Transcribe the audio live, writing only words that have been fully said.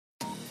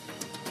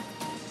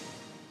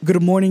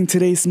Good morning.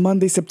 Today is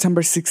Monday,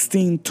 September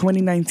 16,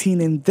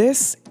 2019, and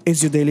this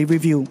is your daily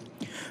review.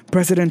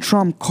 President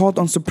Trump called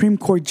on Supreme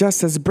Court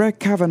Justice Brett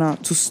Kavanaugh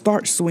to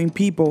start suing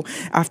people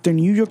after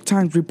New York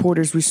Times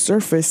reporters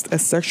resurfaced a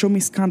sexual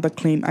misconduct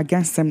claim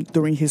against him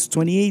during his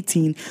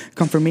 2018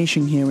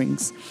 confirmation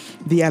hearings.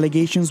 The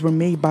allegations were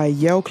made by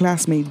Yale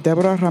classmate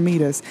Deborah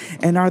Ramirez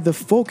and are the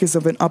focus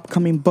of an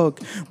upcoming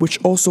book,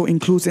 which also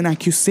includes an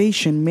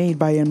accusation made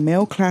by a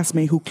male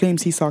classmate who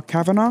claims he saw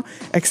Kavanaugh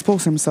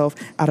expose himself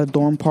at a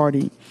dorm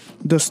party.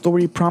 The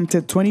story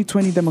prompted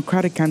 2020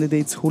 Democratic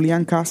candidates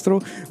Julian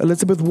Castro,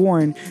 Elizabeth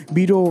Warren,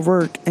 Beto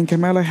O'Rourke, and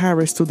Kamala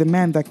Harris to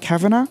demand that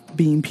Kavanaugh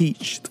be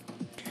impeached.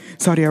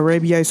 Saudi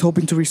Arabia is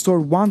hoping to restore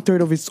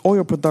one-third of its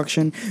oil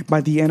production by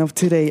the end of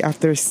today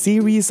after a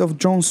series of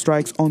drone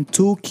strikes on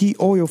two key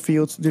oil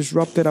fields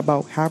disrupted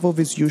about half of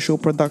its usual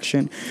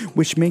production,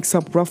 which makes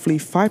up roughly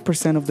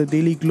 5% of the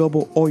daily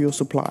global oil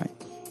supply.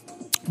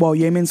 While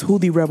Yemen's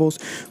Houthi rebels,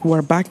 who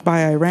are backed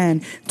by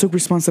Iran, took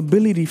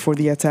responsibility for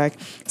the attack,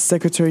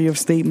 Secretary of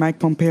State Mike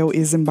Pompeo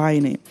isn't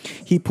buying it.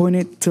 He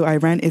pointed to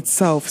Iran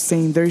itself,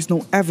 saying there is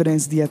no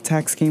evidence the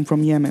attacks came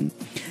from Yemen.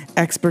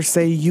 Experts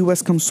say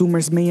U.S.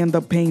 consumers may end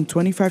up paying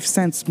 25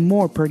 cents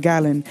more per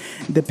gallon,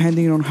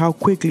 depending on how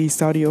quickly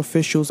Saudi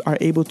officials are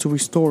able to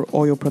restore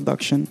oil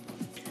production.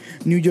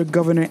 New York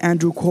Governor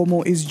Andrew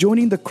Cuomo is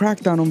joining the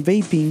crackdown on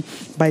vaping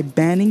by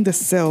banning the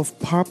sale of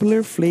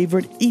popular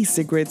flavored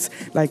e-cigarettes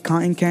like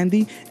cotton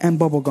candy and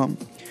bubblegum.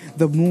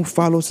 The move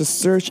follows a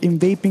surge in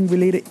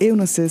vaping-related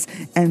illnesses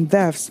and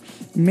deaths.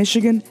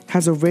 Michigan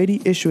has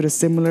already issued a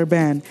similar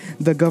ban.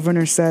 The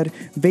governor said,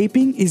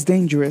 "Vaping is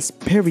dangerous,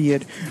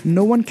 period.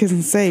 No one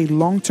can say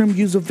long-term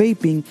use of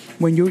vaping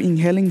when you're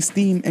inhaling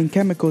steam and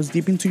chemicals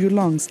deep into your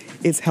lungs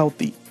is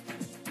healthy."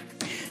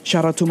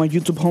 Shout out to my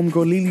YouTube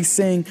homegirl Lily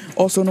Singh,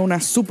 also known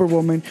as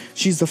Superwoman.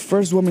 She's the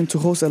first woman to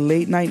host a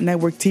late-night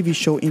network TV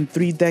show in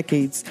 3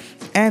 decades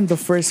and the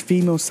first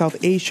female South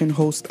Asian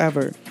host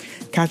ever.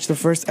 Catch the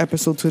first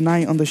episode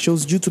tonight on the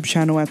show's YouTube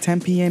channel at 10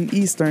 p.m.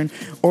 Eastern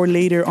or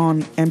later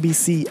on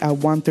NBC at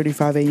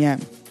 1:35 a.m.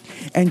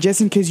 And just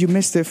in case you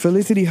missed it,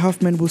 Felicity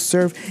Huffman will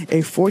serve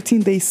a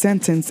 14-day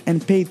sentence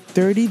and pay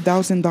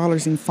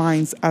 $30,000 in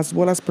fines, as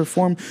well as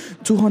perform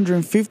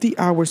 250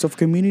 hours of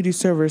community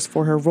service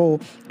for her role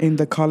in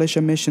the college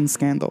admissions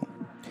scandal.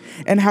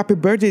 And happy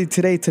birthday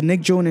today to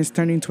Nick Jonas,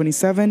 turning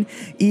 27,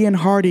 Ian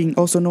Harding,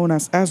 also known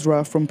as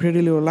Ezra from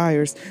Pretty Little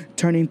Liars,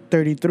 turning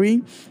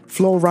 33,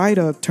 Flo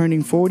Rida,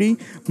 turning 40,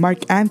 Mark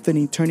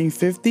Anthony, turning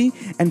 50,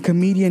 and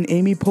comedian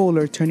Amy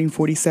Poehler, turning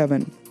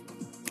 47.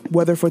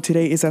 Weather for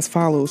today is as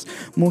follows.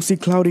 Mostly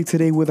cloudy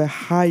today with a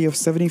high of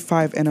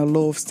 75 and a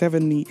low of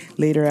 70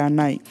 later at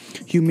night.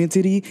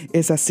 Humidity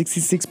is at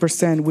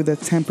 66% with a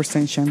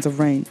 10% chance of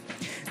rain.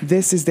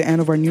 This is the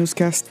end of our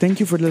newscast. Thank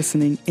you for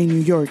listening. In New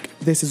York,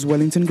 this is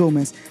Wellington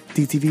Gomez,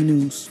 DTV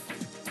News.